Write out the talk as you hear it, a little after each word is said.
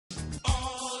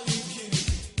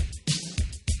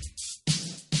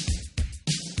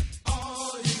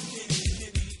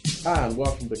Hi, and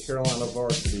welcome to Carolina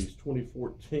Varsity's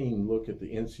 2014 look at the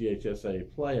NCHSAA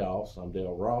playoffs. I'm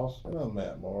Dale Ross. And I'm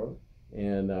Matt Martin.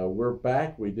 And we're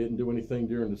back. We didn't do anything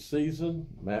during the season.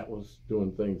 Matt was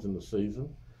doing things in the season,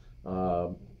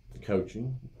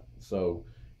 coaching. So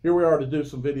here we are to do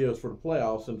some videos for the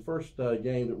playoffs. And the first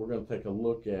game that we're going to take a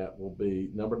look at will be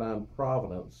number 9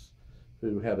 Providence,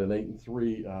 who had an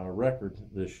 8-3 record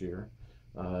this year.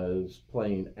 Is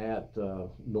playing at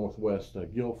Northwest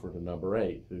Guilford, a number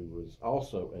 8, who was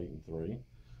also 8-3.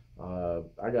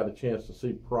 I got a chance to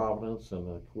see Providence, and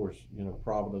of course, you know,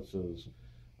 Providence is.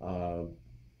 I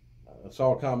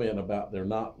saw a comment about they're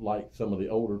not like some of the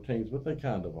older teams, but they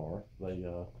kind of are. They,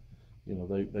 you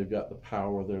know, they've got the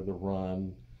power. They're the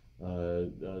run.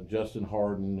 Justin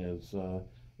Harden is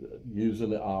using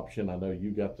the option. I know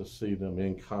you got to see them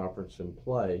in conference and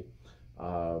play.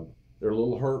 They're a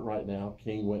little hurt right now.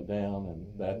 King went down, and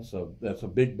that's a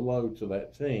big blow to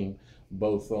that team,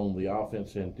 both on the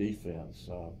offense and defense.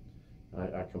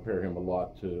 I compare him a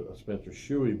lot to Spencer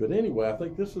Shuey. But anyway, I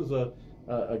think this is a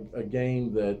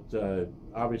game that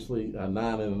obviously 9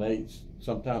 and 8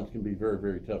 sometimes can be very,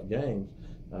 very tough games.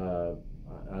 I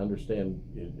understand,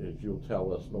 as you'll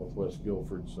tell us, Northwest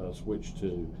Guilford's switched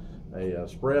to a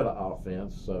spread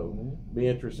offense. So be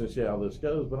interested to see how this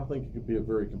goes. But I think it could be a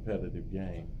very competitive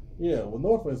game. Yeah, well,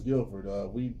 Northwest Guilford,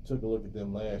 we took a look at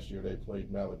them last year. They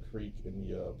played Mallard Creek in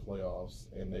the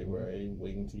playoffs, and they were a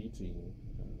wing T team.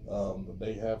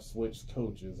 They have switched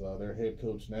coaches. Their head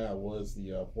coach now was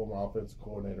the former offensive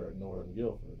coordinator at Northern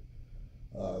Guilford.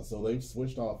 So they've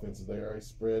switched offenses. They are a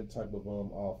spread type of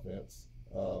offense.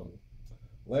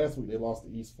 Last week they lost to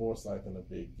East Forsyth in a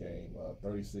big game,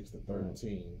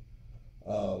 36-13.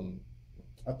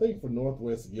 I think for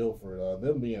Northwest Guilford,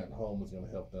 them being at home is going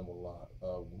to help them a lot.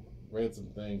 Read some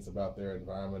things about their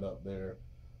environment up there.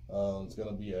 It's going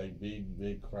to be a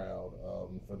big crowd.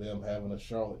 For them having a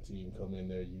Charlotte team come in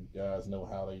there, you guys know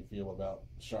how they feel about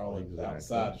Charlotte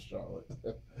outside of Charlotte.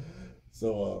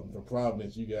 So for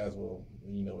Providence, you guys will,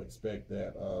 you know, expect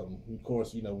that. Of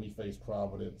course, you know, we faced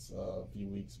Providence a few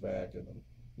weeks back, and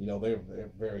you know, they're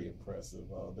very impressive.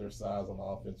 Their size on the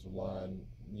offensive line,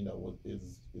 you know,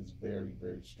 is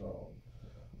very strong.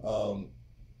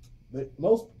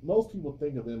 Most people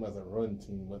think of them as a run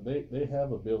team, but they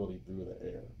have ability through the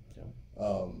air.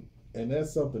 Yeah. And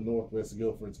that's something Northwest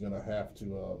Guilford's going to have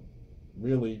to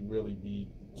really be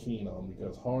keen on,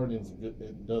 because Harden's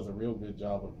does a real good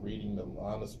job of reading the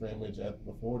line of scrimmage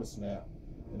before the snap,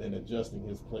 and then adjusting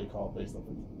his play call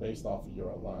based off of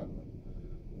your alignment.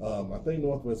 I think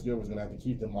Northwest Guilford's going to have to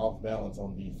keep them off balance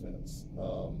on defense.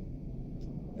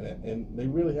 And they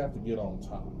really have to get on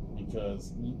top,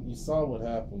 because you saw what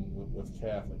happened with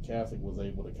Catholic. Catholic was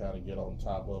able to kind of get on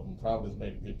top of them. Providence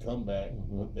made a good comeback,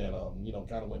 but then you know,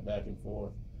 kind of went back and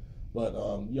forth. But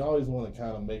you always want to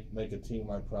kind of make a team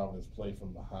like Providence play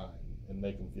from behind and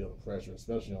make them feel the pressure,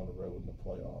 especially on the road in the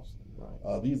playoffs.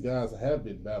 Right. These guys have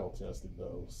been battle tested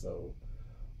though. So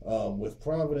with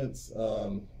Providence,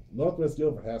 Northwest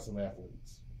Guilford has some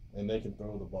athletes, and they can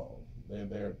throw the ball.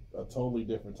 They're a totally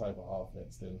different type of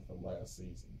offense than from last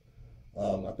season.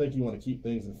 I think you want to keep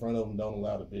things in front of them, don't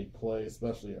allow the big play,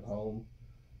 especially at home.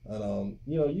 And,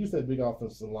 you know, use that big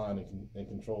offensive line and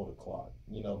control the clock.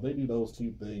 You know, if they do those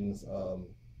two things,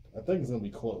 I think it's going to be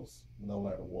close no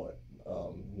matter what,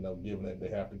 you know, given that they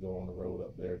have to go on the road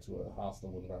up there to a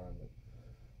hostile environment.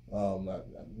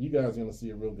 You guys are going to see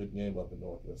a real good game up in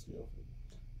Northwest Guilford.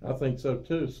 I think so,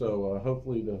 too. So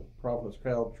hopefully the Providence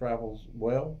crowd travels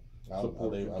well. I'm sure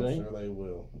they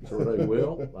will. I'm sure they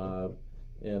will.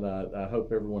 And I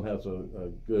hope everyone has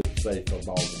a good, safe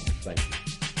ball game. Thank you.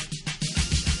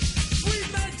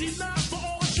 Sweet 99 for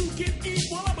all you can eat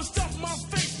while I'ma stuff my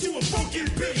face to a funky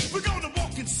beat.